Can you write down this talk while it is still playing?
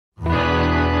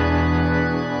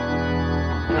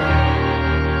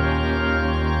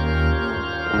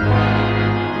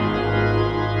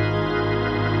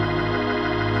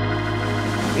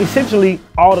Essentially,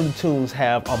 all of the tunes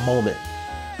have a moment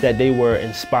that they were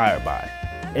inspired by.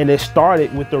 And it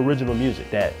started with the original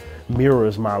music that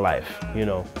mirrors my life, you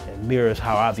know, and mirrors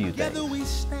how I view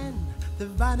things.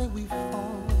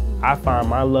 I find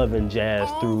my love in jazz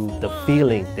through the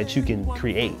feeling that you can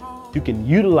create. You can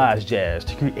utilize jazz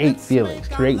to create feelings,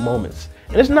 create moments.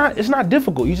 And it's not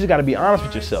difficult. You just gotta be honest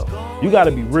with yourself. You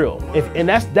gotta be real. And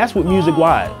that's what music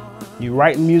wide. You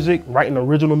writing music, writing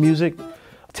original music,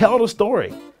 tell the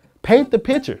story. Paint the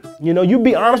picture. You know, you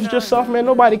be honest with yourself, man.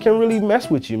 Nobody can really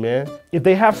mess with you, man. If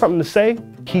they have something to say,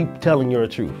 keep telling your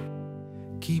truth.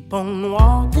 Keep on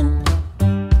walking,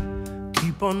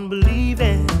 keep on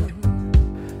believing.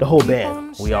 The whole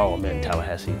band, we all met in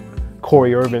Tallahassee.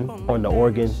 Cory Irvin on the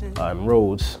organ and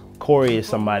Rhodes. Cory is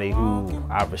somebody who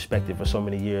I've respected for so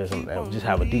many years and just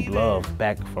have a deep love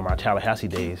back from our Tallahassee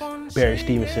days. Barry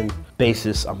Stephenson,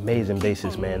 bassist, amazing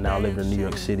bassist, man, now living in New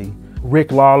York City.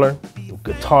 Rick Lollar,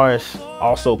 guitarist,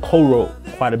 also co-wrote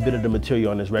quite a bit of the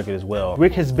material on this record as well.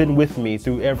 Rick has been with me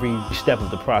through every step of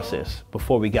the process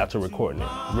before we got to recording it.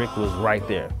 Rick was right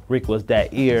there. Rick was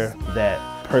that ear, that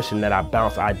person that I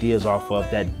bounce ideas off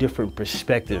of, that different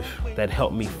perspective that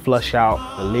helped me flush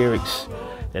out the lyrics,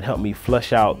 that helped me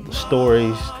flush out the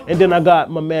stories. And then I got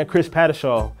my man Chris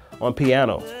Pattishall on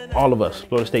piano. All of us,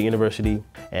 Florida State University.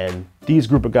 And these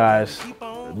group of guys,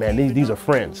 man, these are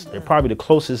friends. They're probably the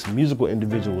closest musical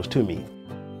individuals to me.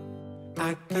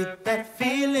 I get that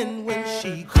feeling when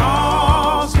she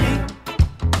calls me.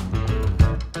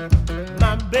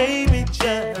 My baby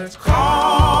just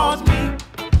calls me.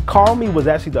 Call Me was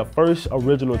actually the first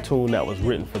original tune that was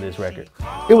written for this record.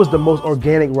 It was the most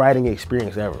organic writing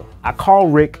experience ever. I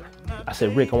called Rick. I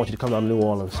said, Rick, I want you to come down to New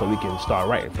Orleans so we can start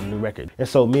writing for the new record. And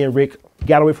so me and Rick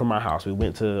got away from my house. We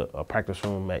went to a practice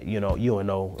room at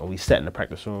UNO, and we sat in the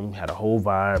practice room, had a whole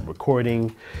vibe,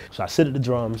 recording. So I sit at the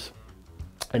drums,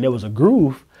 and there was a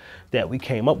groove that we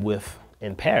came up with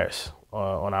in Paris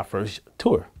on our first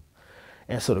tour.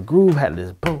 And so the groove had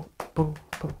this boom, boom,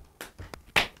 boom,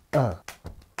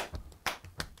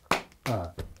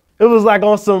 It was like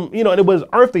on some, and it was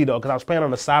earthy though, because I was playing on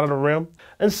the side of the rim.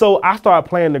 And so I started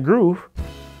playing the groove,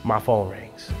 my phone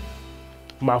rings.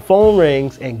 My phone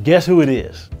rings, and guess who it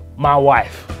is? My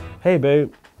wife. Hey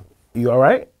babe, you all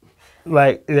right?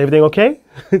 Like, is everything okay?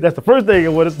 That's the first thing I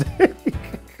want to say.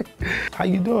 How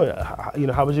you doing?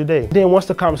 How was your day? Then once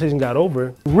the conversation got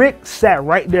over, Rick sat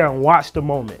right there and watched the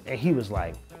moment. And he was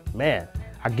like, man,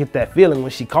 I get that feeling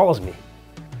when she calls me.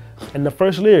 And the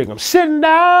first lyric, I'm sitting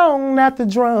down at the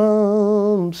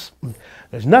drums.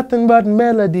 There's nothing but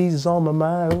melodies on my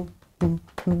mind.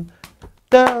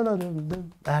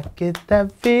 I get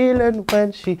that feeling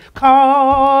when she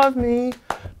calls me.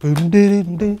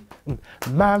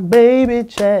 My baby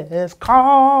just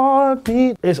called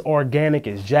me. It's organic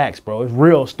as Jax, bro. It's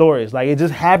real stories. Like, it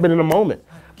just happened in a moment.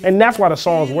 And that's why the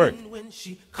songs work.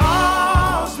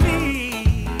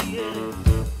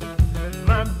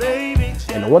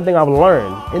 And the one thing I've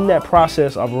learned in that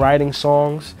process of writing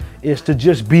songs is to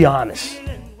just be honest.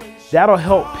 That'll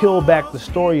help peel back the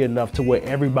story enough to where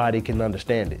everybody can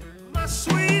understand it. My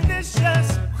sweetness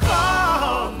just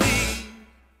called me.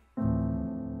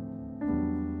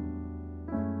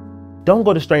 Don't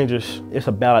Go to Strangers. It's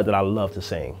a ballad that I love to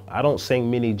sing. I don't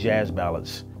sing many jazz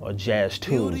ballads or jazz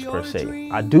tunes per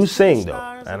se. I do sing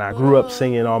though, and I grew up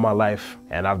singing all my life,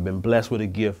 and I've been blessed with a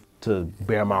gift to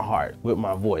bear my heart with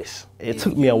my voice. It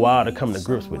took me a while to come to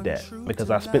grips with that because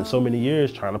I spent so many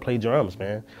years trying to play drums,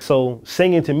 man. So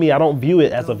singing to me, I don't view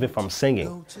it as if I'm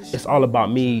singing. It's all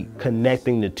about me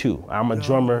connecting the two. I'm a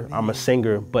drummer, I'm a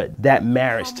singer, but that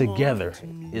marriage together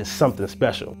is something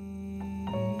special.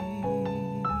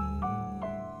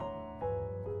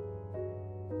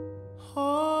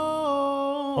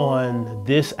 On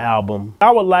this album, I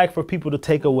would like for people to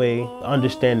take away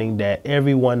understanding that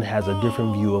everyone has a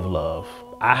different view of love.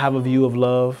 I have a view of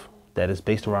love that is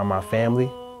based around my family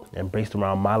and based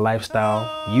around my lifestyle.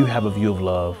 You have a view of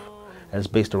love that's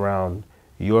based around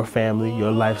your family,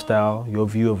 your lifestyle, your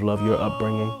view of love, your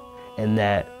upbringing, and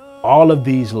that all of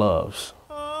these loves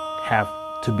have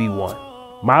to be one.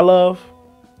 My love,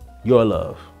 your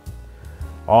love,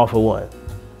 all for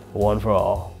one for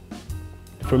all.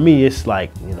 For me, it's like,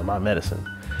 my medicine.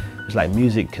 It's like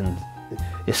music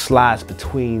it slides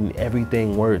between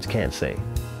everything words can't say.